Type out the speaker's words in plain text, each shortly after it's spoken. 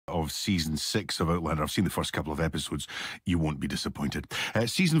of season 6 of Outlander. I've seen the first couple of episodes. You won't be disappointed.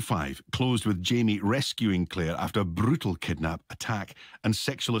 Season 5 closed with Jamie rescuing Claire after a brutal kidnap, attack and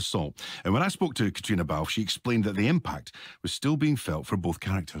sexual assault. And when I spoke to Caitriona Balfe, she explained that the impact was still being felt for both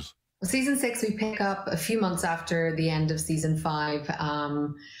characters. Season 6, we pick up a few months after the end of season 5.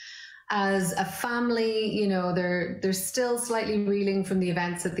 As a family, you know, they're still slightly reeling from the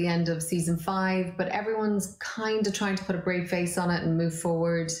events at the end of season 5, but everyone's kind of trying to put a brave face on it and move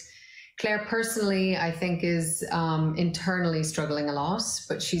forward. Claire personally, I think, is internally struggling a lot,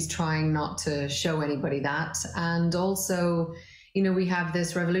 but she's trying not to show anybody that. And also, you know, we have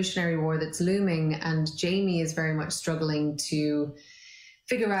this revolutionary war that's looming, and Jamie is very much struggling to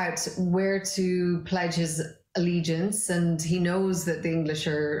figure out where to pledge his allegiance, and he knows that the English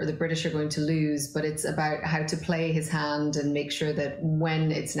or the British are going to lose, but it's about how to play his hand and make sure that when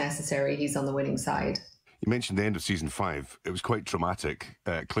it's necessary, he's on the winning side. You mentioned the end of season 5. It was quite traumatic.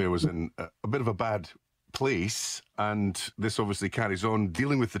 Claire was in a bit of a bad place, and this obviously carries on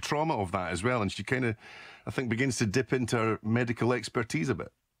dealing with the trauma of that as well, and she kind of, I think, begins to dip into her medical expertise a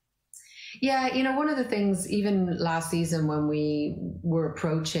bit. Yeah, you know, one of the things, even last season when we were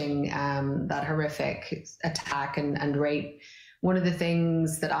approaching that horrific attack and rape, one of the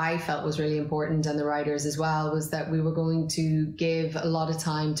things that I felt was really important, and the writers as well, was that we were going to give a lot of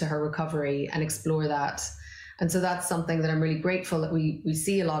time to her recovery and explore that. And so that's something that I'm really grateful that we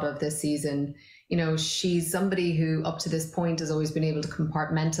see a lot of this season. You know, she's somebody who up to this point has always been able to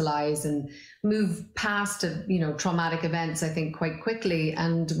compartmentalize and move past, you know, traumatic events, I think, quite quickly.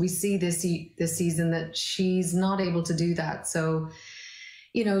 And we see this season that she's not able to do that. So,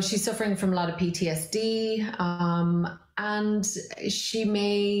 you know, she's suffering from a lot of PTSD, and she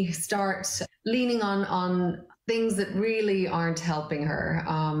may start leaning on things that really aren't helping her,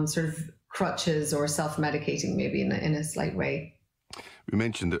 sort of crutches or self-medicating maybe in a slight way. We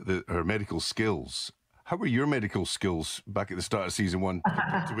mentioned that her medical skills. How were your medical skills back at the start of season 1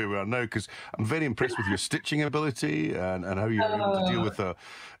 compared to where we are now? Because I'm very impressed with your stitching ability and how you're able to deal with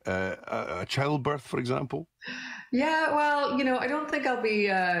a childbirth, for example. Yeah, well, you know, I don't think I'll be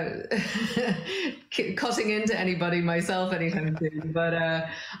cutting into anybody myself anytime soon. But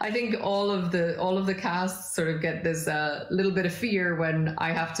I think all of the cast sort of get this little bit of fear when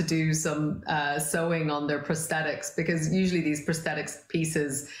I have to do some sewing on their prosthetics, because usually these prosthetics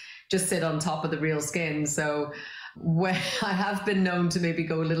pieces just sit on top of the real skin. So when I have been known to maybe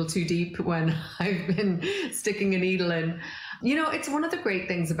go a little too deep when I've been sticking a needle in. You know, it's one of the great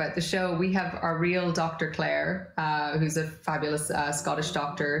things about the show. We have our real Dr. Claire, who's a fabulous Scottish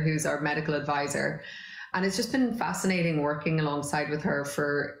doctor, who's our medical advisor. And it's just been fascinating working alongside with her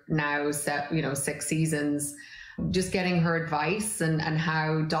for now, 6 seasons, just getting her advice and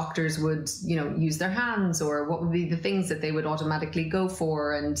how doctors would, you know, use their hands, or what would be the things that they would automatically go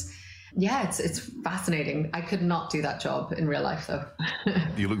for. And yeah, it's fascinating. I could not do that job in real life, though.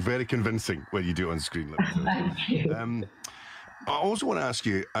 You look very convincing when you do it on screen. Thank you. I also want to ask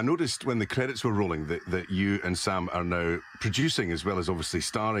you, I noticed when the credits were rolling that you and Sam are now producing as well as obviously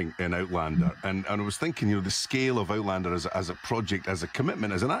starring in Outlander. And I was thinking, you know, the scale of Outlander as a project, as a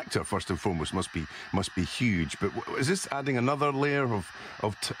commitment, as an actor, first and foremost, must be huge. But is this adding another layer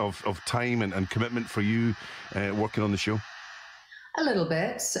of time and commitment for you working on the show? A little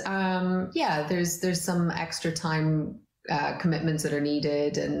bit. Yeah, there's some extra time commitments that are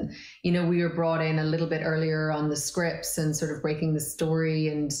needed, and you know, we were brought in a little bit earlier on the scripts and sort of breaking the story,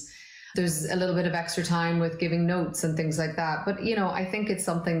 and there's a little bit of extra time with giving notes and things like that. But you know, I think it's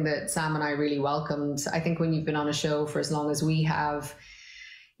something that Sam and I really welcomed. I think when you've been on a show for as long as we have,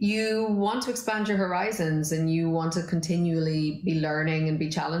 you want to expand your horizons and you want to continually be learning and be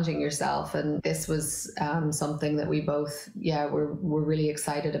challenging yourself. And this was something that we both, we're really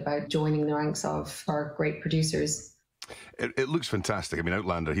excited about joining the ranks of our great producers. It looks fantastic. I mean,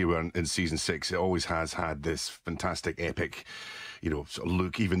 Outlander, here we are in season 6. It always has had this fantastic, epic, you know, sort of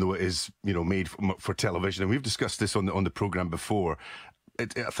look, even though it is, you know, made for television. And we've discussed this on the program before. I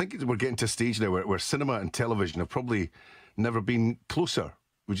think we're getting to a stage now where cinema and television have probably never been closer.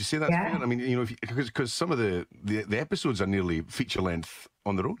 Would you say that's fair? I mean, you know, because some of the episodes are nearly feature length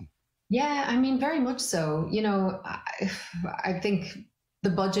on their own. Yeah, I mean, very much so. You know, I think the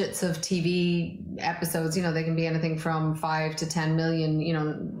budgets of TV episodes, you know, they can be anything from 5 to 10 million, you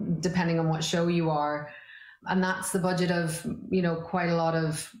know, depending on what show you are. And that's the budget of, you know, quite a lot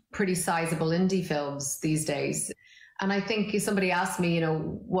of pretty sizable indie films these days. And I think if somebody asked me, you know,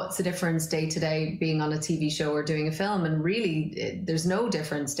 what's the difference day to day being on a TV show or doing a film? And really, there's no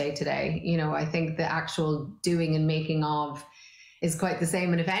difference day to day. You know, I think the actual doing and making of is quite the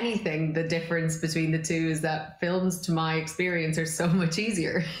same. And if anything, the difference between the two is that films, to my experience, are so much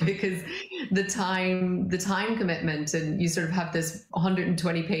easier because the time commitment, and you sort of have this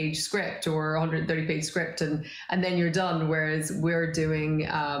 120-page script or 130-page script, and then you're done. Whereas we're doing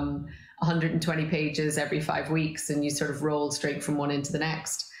 120 pages every 5 weeks, and you sort of roll straight from one into the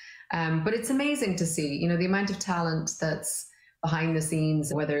next. But it's amazing to see, you know, the amount of talent that's behind the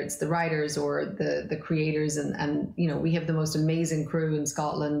scenes, whether it's the writers or the creators, and you know, we have the most amazing crew in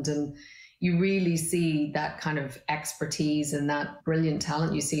Scotland, and you really see that kind of expertise and that brilliant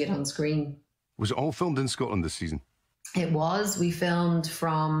talent. You see it on screen. Was it all filmed in Scotland this season? It was. We filmed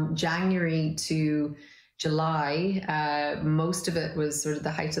from January to July. Most of it was sort of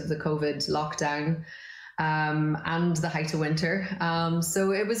the height of the COVID lockdown. And the height of winter.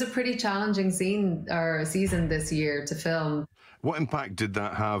 So it was a pretty challenging season this year to film. What impact did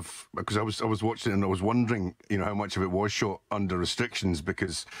that have? Because I was watching it and I was wondering, you know, how much of it was shot under restrictions,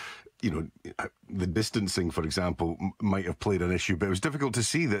 because, you know, the distancing, for example, might have played an issue, but it was difficult to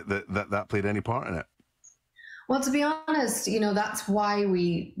see that played any part in it. Well, to be honest, you know, that's why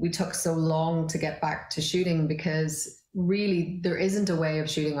we took so long to get back to shooting, because really there isn't a way of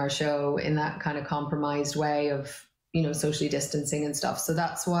shooting our show in that kind of compromised way of, you know, socially distancing and stuff. So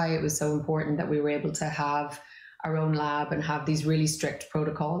that's why it was so important that we were able to have our own lab and have these really strict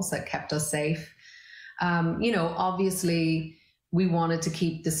protocols that kept us safe. You know, obviously we wanted to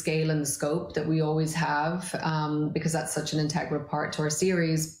keep the scale and the scope that we always have, because that's such an integral part to our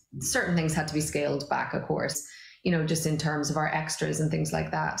series. Certain things had to be scaled back, of course, you know, just in terms of our extras and things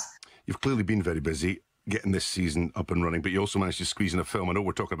like that. You've clearly been very busy getting this season up and running, but you also managed to squeeze in a film. I know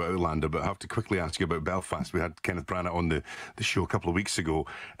we're talking about Outlander, but I have to quickly ask you about Belfast. We had Kenneth Branagh on the show a couple of weeks ago,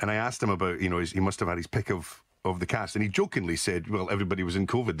 and I asked him about, you know, he must have had his pick of the cast, and he jokingly said, well, everybody was in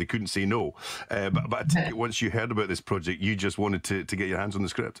COVID, they couldn't say no. But I take it once you heard about this project, you just wanted to get your hands on the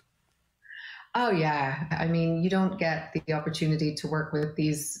script. Oh, yeah. I mean, you don't get the opportunity to work with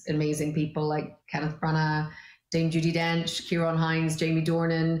these amazing people like Kenneth Branagh, Dame Judi Dench, Ciarán Hinds, Jamie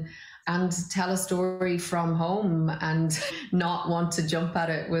Dornan, and tell a story from home and not want to jump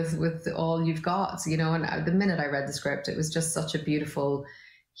at it with all you've got, you know. And the minute I read the script, it was just such a beautiful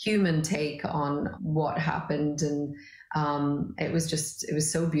human take on what happened. And it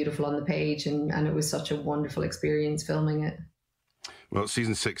was so beautiful on the page, and it was such a wonderful experience filming it. Well,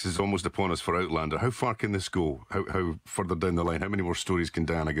 season 6 is almost upon us for Outlander. How far can this go? How further down the line? How many more stories can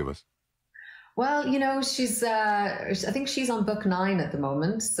Diana give us? Well, you know, I think she's on book 9 at the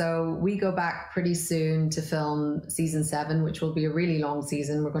moment. So we go back pretty soon to film season 7, which will be a really long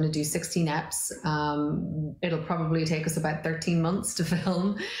season. We're going to do 16 eps. It'll probably take us about 13 months to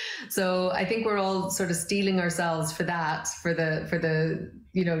film. So I think we're all sort of steeling ourselves for that, for the,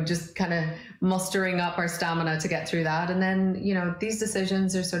 you know, just kind of mustering up our stamina to get through that. And then, you know, these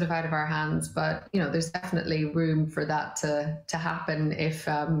decisions are sort of out of our hands, but, you know, there's definitely room for that to happen if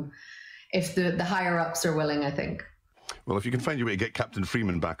the higher ups are willing, I think. Well, if you can find your way to get Captain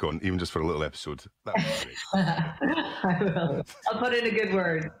Freeman back on, even just for a little episode, that would be great. I will. I'll put in a good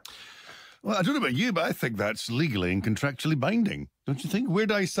word. Well, I don't know about you, but I think that's legally and contractually binding. Don't you think? Where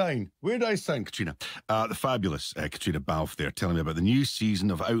do I sign? Where do I sign, Caitriona? The fabulous Caitriona Balfe there telling me about the new season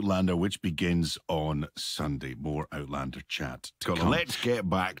of Outlander, which begins on Sunday. More Outlander chat. Let's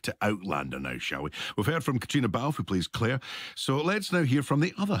get back to Outlander now, shall we? We've heard from Caitriona Balfe, who plays Claire. So let's now hear from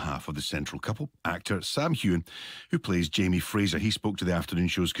the other half of the central couple, actor Sam Heughan, who plays Jamie Fraser. He spoke to the afternoon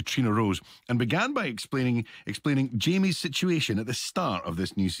show's Katrina Rose and began by explaining Jamie's situation at the start of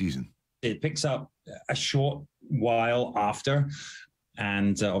this new season. It picks up a short while after,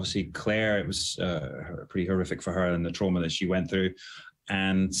 and obviously Claire, it was pretty horrific for her and the trauma that she went through.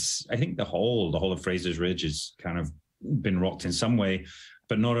 And I think the whole of Fraser's Ridge has kind of been rocked in some way.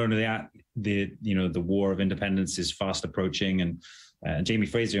 But not only that, the war of independence is fast approaching, and Jamie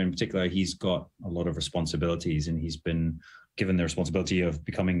Fraser in particular, he's got a lot of responsibilities, and he's been given the responsibility of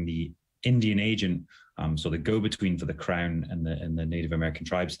becoming the Indian agent, so the go-between for the Crown and the Native American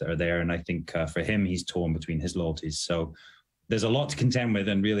tribes that are there. And I think for him, he's torn between his loyalties. So there's a lot to contend with,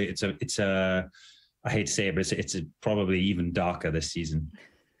 and really, it's a I hate to say it, but it's probably even darker this season.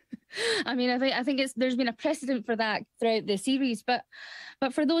 I mean, I think there's been a precedent for that throughout the series, but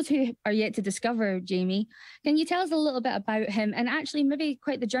for those who are yet to discover Jamie, can you tell us a little bit about him, and actually maybe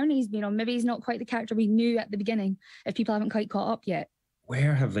quite the journey he's been on? Maybe he's not quite the character we knew at the beginning, if people haven't quite caught up yet.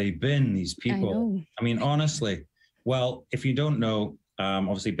 Where have they been, these people? I know. I mean, honestly, well, if you don't know,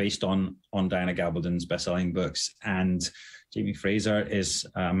 obviously based on Diana Gabaldon's best-selling books, and Jamie Fraser is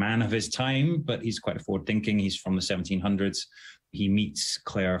a man of his time, but he's quite forward-thinking. He's from the 1700s. he meets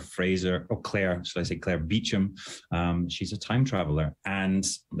Claire Fraser, or Claire, should I say Claire Beecham? She's a time traveler, and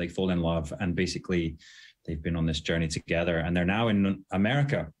they fall in love, and basically they've been on this journey together, and they're now in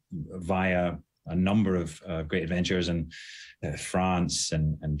America via a number of great adventures in France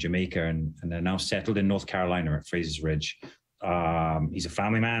and Jamaica, and they're now settled in North Carolina at Fraser's Ridge. He's a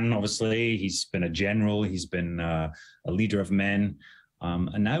family man, obviously. He's been a general. He's been a leader of men.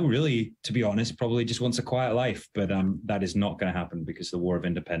 And now, really, to be honest, probably just wants a quiet life. But that is not going to happen because the War of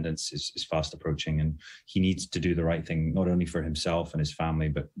Independence is fast approaching, and he needs to do the right thing, not only for himself and his family,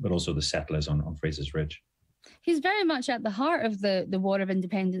 but also the settlers on Fraser's Ridge. He's very much at the heart of the War of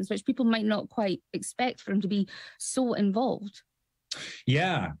Independence, which people might not quite expect for him to be so involved.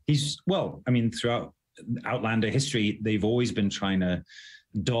 Yeah, throughout Outlander history, they've always been trying to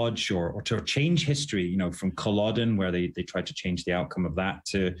dodge or to change history, from Culloden, where they tried to change the outcome of that,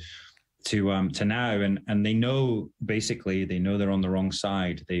 to now. And they know they're on the wrong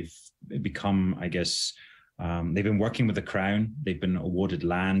side. They've become, I guess, they've been working with the Crown. They've been awarded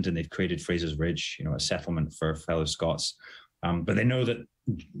land, and they've created Fraser's Ridge, a settlement for fellow Scots. But they know that,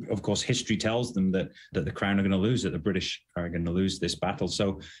 of course, history tells them that the Crown are going to lose, that the British are going to lose this battle.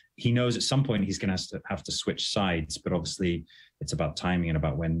 So he knows at some point he's going to have to switch sides. But obviously, it's about timing and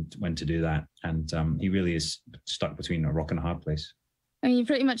about when to do that. And he really is stuck between a rock and a hard place. I mean, you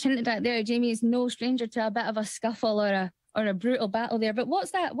pretty much hinted at there, Jamie is no stranger to a bit of a scuffle or a brutal battle there. But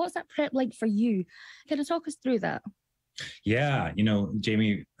what's that prep like for you? Can you talk us through that? Yeah,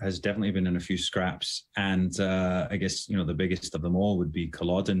 Jamie has definitely been in a few scraps, and I guess, the biggest of them all would be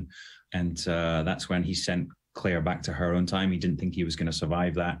Culloden. And that's when he sent Claire back to her own time. He didn't think he was going to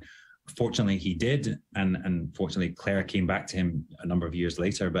survive that. Fortunately, he did. And fortunately, Claire came back to him a number of years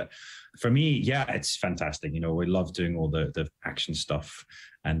later. But for me, yeah, it's fantastic. We love doing all the action stuff,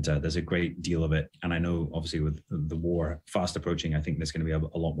 and there's a great deal of it. And I know, obviously, with the war fast approaching, I think there's going to be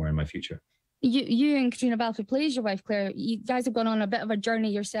a lot more in my future. You and Caitriona Balfe plays your wife, Claire. You guys have gone on a bit of a journey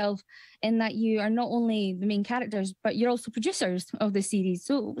yourself, in that you are not only the main characters, but you're also producers of the series.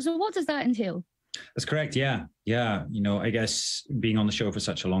 So what does that entail? That's correct. Yeah. I guess being on the show for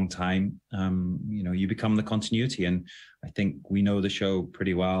such a long time, you become the continuity, and I think we know the show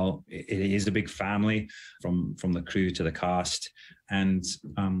pretty well. It is a big family, from the crew to the cast, and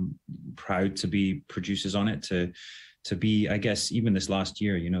proud to be producers on it. To be, I guess, even this last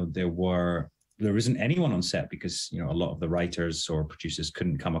year, there isn't anyone on set because, a lot of the writers or producers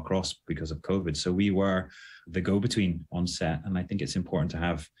couldn't come across because of COVID. So we were the go-between on set. And I think it's important to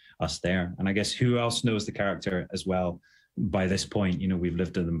have us there. And I guess who else knows the character as well by this point? We've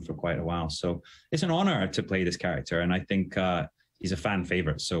lived with them for quite a while. So it's an honor to play this character. And I think he's a fan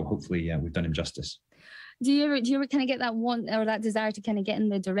favorite. So hopefully we've done him justice. Do you ever kind of get that want or that desire to kind of get in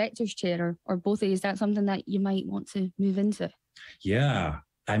the director's chair, or both of you? Is that something that you might want to move into? Yeah.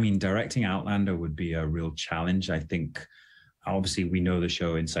 I mean, directing Outlander would be a real challenge. I think, obviously, we know the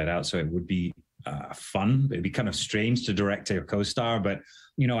show inside out, so it would be fun. It'd be kind of strange to direct a co-star, but,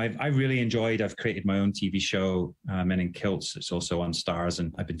 I really enjoyed, I've created my own TV show, Men in Kilts. It's also on Stars,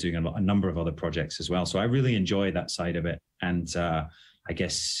 and I've been doing a number of other projects as well. So I really enjoy that side of it. And I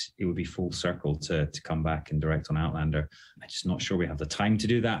guess it would be full circle to come back and direct on Outlander. I'm just not sure we have the time to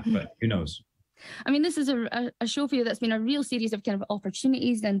do that, but who knows? I mean, this is a show for you that's been a real series of kind of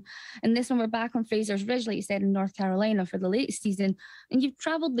opportunities. And this one, we're back on Fraser's Ridge, like you said, in North Carolina for the latest season. And you've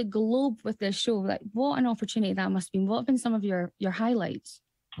traveled the globe with this show. Like, what an opportunity that must have been. What have been some of your highlights?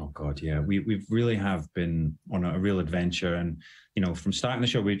 Oh, God, yeah. We really have been on a real adventure. And, from starting the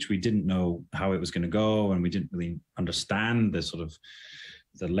show, which we didn't know how it was going to go, and we didn't really understand the sort of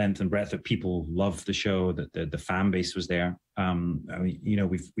the length and breadth of people loved the show, that the fan base was there.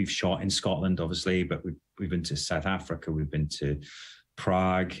 We've shot in Scotland, obviously, but we've been to South Africa, we've been to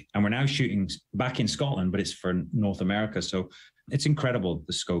Prague, and we're now shooting back in Scotland, but it's for North America. So it's incredible,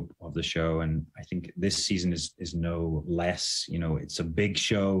 the scope of the show. And I think this season is no less. It's a big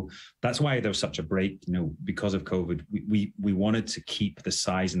show. That's why there was such a break, because of COVID. We wanted to keep the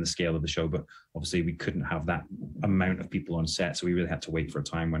size and the scale of the show, but obviously we couldn't have that amount of people on set. So we really had to wait for a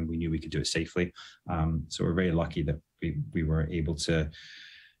time when we knew we could do it safely. So we're very lucky that we were able to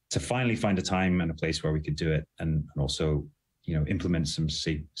finally find a time and a place where we could do it, and also, implement some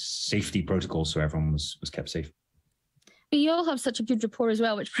safety protocols so everyone was kept safe. You all have such a good rapport as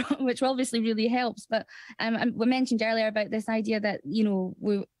well, which obviously really helps. But we mentioned earlier about this idea that,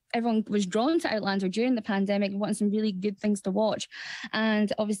 everyone was drawn to Outlander during the pandemic, wanting some really good things to watch.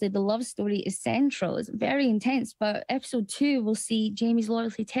 And obviously the love story is central. It's very intense. But episode 2 will see Jamie's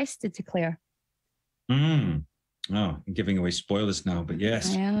loyalty tested to Claire. Oh, I'm giving away spoilers now, but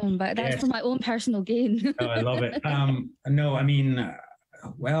yes. I am, but that's for my own personal gain. Oh, I love it. No, I mean,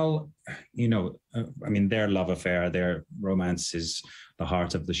 well, you know, I mean, their love affair, their romance is the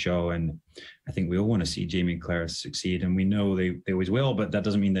heart of the show. And I think we all want to see Jamie and Claire succeed. And we know they always will, but that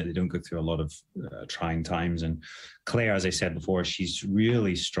doesn't mean that they don't go through a lot of trying times. And Claire, as I said before, she's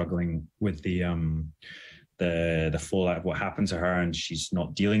really struggling with the fallout of what happened to her, and she's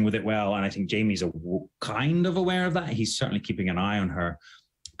not dealing with it well. And I think Jamie's kind of aware of that. He's certainly keeping an eye on her,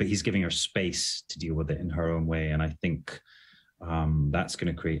 but he's giving her space to deal with it in her own way. And I think that's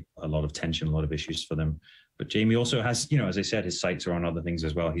going to create a lot of tension, a lot of issues for them. But Jamie also has, you know, as I said, his sights are on other things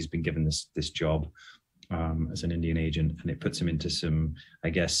as well. He's been given this job as an Indian agent, and it puts him into some, I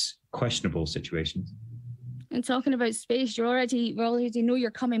guess, questionable situations. And talking about space, we already know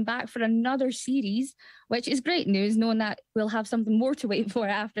you're coming back for another series, which is great news, knowing that we'll have something more to wait for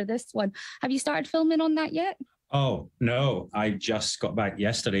after this one. Have you started filming on that yet? Oh, no. I just got back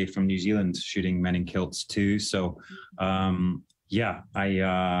yesterday from New Zealand shooting Men in Kilts 2. So, yeah, I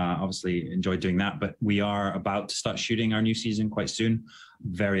obviously enjoyed doing that. But we are about to start shooting our new season quite soon.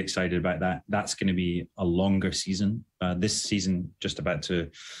 Very excited about that. That's going to be a longer season. This season, just about to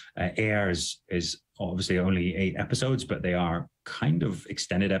air, is obviously only 8 episodes, but they are kind of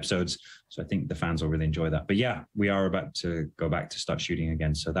extended episodes. So I think the fans will really enjoy that. But yeah, we are about to go back to start shooting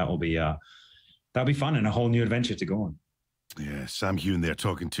again. So that'll be fun and a whole new adventure to go on. Yeah, Sam Heughan there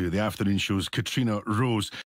talking to the afternoon show's Caitriona Rose.